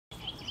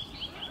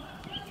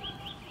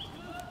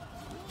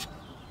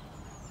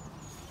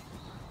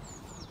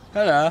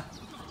Hello.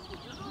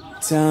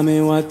 Tell me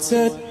what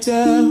to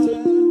do.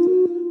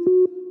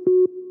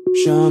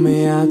 Show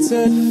me how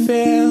to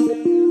feel.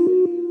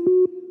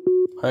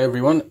 Hi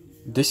everyone,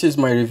 this is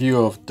my review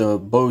of the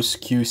BOSE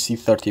QC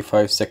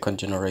 35 second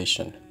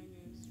generation.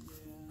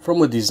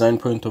 From a design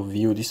point of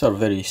view, these are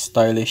very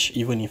stylish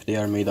even if they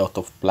are made out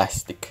of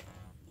plastic.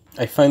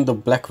 I find the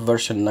black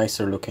version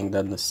nicer looking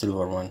than the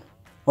silver one.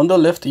 On the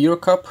left ear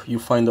cup, you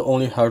find the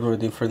only hardware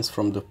difference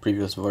from the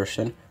previous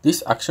version.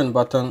 This action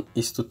button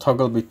is to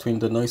toggle between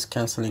the noise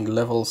cancelling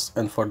levels,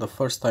 and for the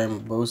first time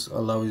BOSE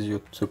allows you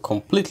to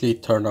completely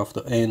turn off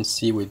the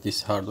ANC with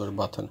this hardware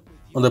button.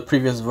 On the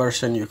previous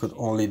version you could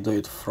only do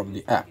it from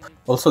the app.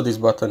 Also, this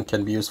button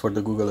can be used for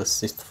the Google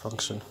Assist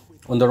function.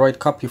 On the right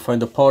cup you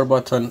find the power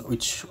button,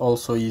 which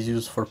also is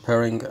used for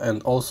pairing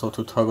and also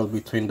to toggle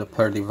between the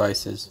pair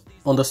devices.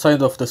 On the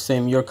side of the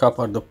same ear cup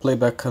are the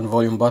playback and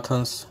volume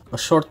buttons. A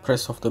short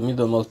press of the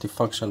middle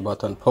multifunction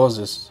button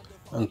pauses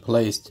and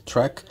plays the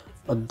track.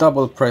 A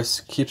double press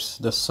keeps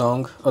the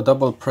song. A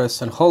double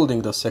press and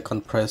holding the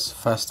second press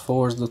fast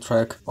forwards the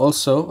track.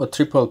 Also, a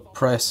triple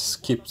press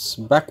skips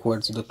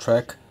backwards the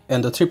track,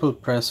 and a triple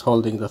press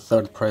holding the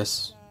third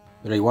press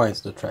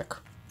rewinds the track.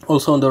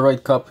 Also on the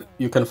right cup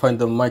you can find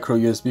the micro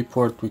USB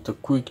port with a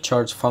quick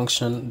charge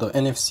function, the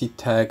NFC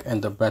tag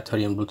and the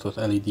battery and Bluetooth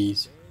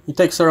LEDs. It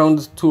takes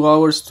around 2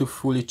 hours to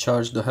fully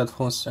charge the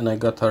headphones, and I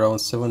got around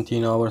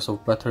 17 hours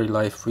of battery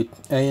life with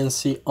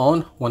ANC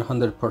on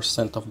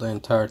 100% of the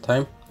entire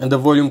time, and the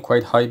volume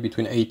quite high,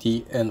 between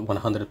 80 and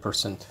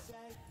 100%.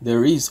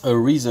 There is a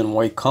reason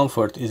why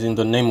comfort is in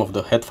the name of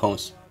the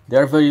headphones. They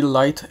are very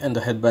light and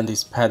the headband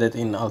is padded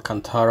in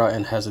Alcantara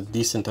and has a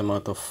decent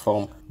amount of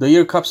foam. The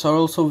ear cups are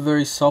also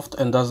very soft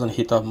and doesn't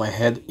hit up my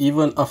head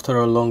even after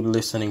a long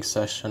listening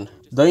session.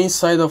 The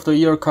inside of the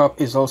ear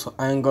cup is also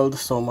angled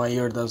so my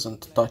ear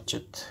doesn't touch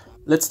it.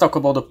 Let's talk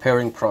about the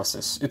pairing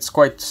process. It's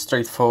quite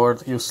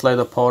straightforward. You slide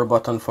the power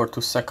button for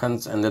 2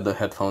 seconds and then the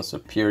headphones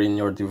appear in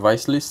your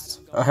device lists.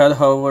 I had,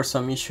 however,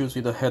 some issues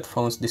with the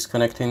headphones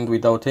disconnecting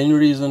without any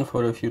reason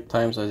for a few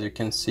times, as you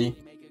can see.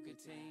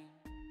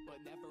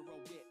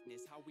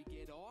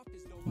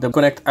 The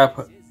Connect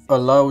app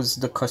allows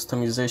the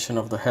customization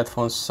of the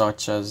headphones,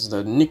 such as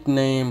the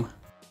nickname,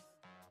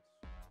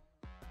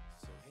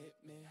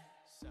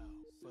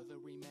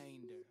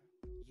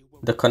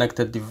 the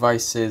connected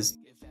devices,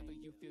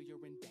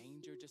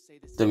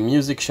 the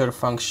music share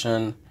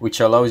function,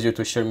 which allows you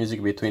to share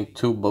music between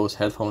 2 BOSE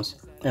headphones,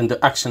 and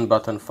the action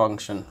button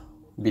function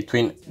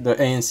between the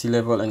ANC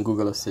level and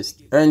Google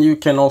Assist. And you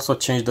can also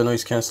change the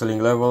noise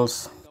cancelling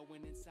levels.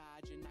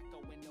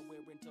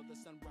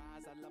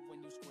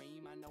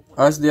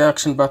 As the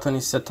action button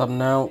is set up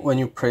now, when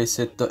you press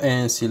it, the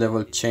ANC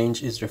level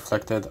change is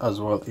reflected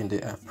as well in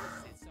the app.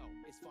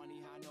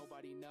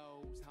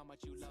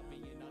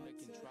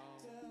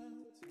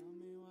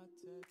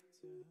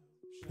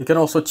 You can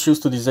also choose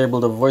to disable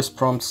the voice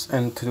prompts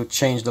and to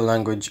change the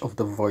language of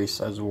the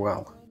voice as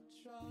well.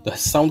 The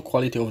sound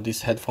quality of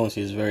these headphones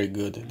is very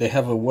good. They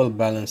have a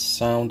well-balanced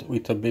sound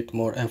with a bit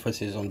more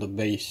emphasis on the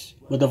bass,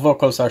 but the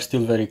vocals are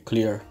still very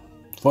clear.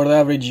 For the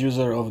average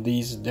user of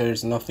these, there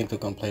is nothing to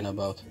complain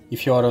about.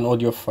 If you are an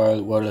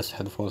audiophile, wireless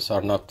headphones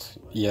are not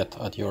yet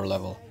at your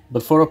level.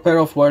 But for a pair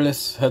of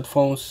wireless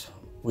headphones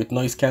with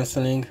noise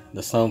cancelling,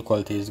 the sound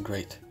quality is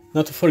great.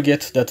 Not to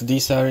forget that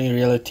these are in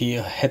reality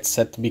a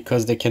headset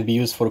because they can be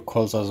used for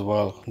calls as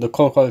well. The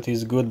call quality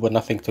is good, but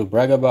nothing to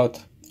brag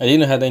about. I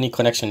didn't have any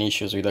connection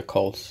issues with the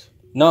calls.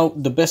 Now,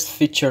 the best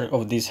feature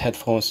of these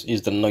headphones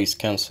is the noise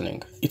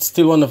cancelling. It's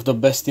still one of the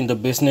best in the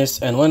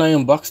business, and when I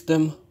unboxed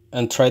them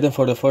and tried them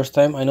for the first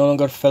time, I no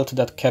longer felt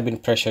that cabin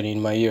pressure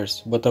in my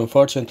ears, but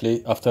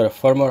unfortunately, after a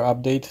firmware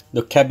update,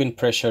 the cabin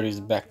pressure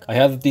is back. I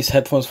have these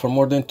headphones for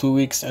more than 2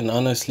 weeks, and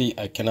honestly,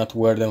 I cannot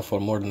wear them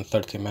for more than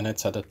 30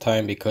 minutes at a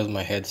time because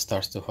my head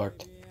starts to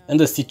hurt. And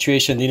the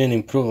situation didn't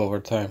improve over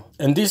time.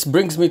 And this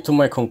brings me to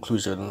my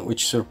conclusion,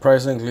 which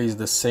surprisingly is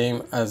the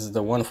same as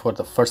the one for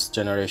the first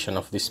generation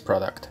of this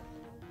product.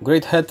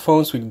 Great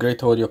headphones with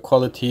great audio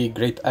quality,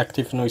 great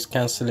active noise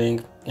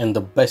cancelling, and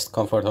the best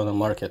comfort on the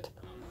market.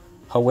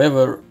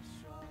 However,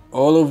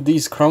 all of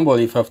these crumble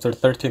if after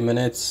 30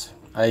 minutes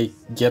I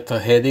get a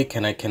headache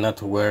and I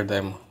cannot wear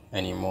them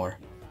anymore.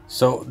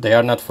 So they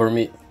are not for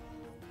me.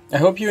 I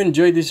hope you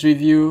enjoyed this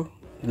review.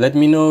 Let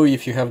me know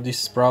if you have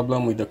this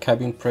problem with the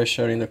cabin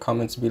pressure in the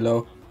comments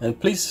below, and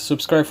please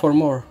subscribe for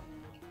more.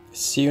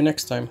 See you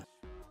next time.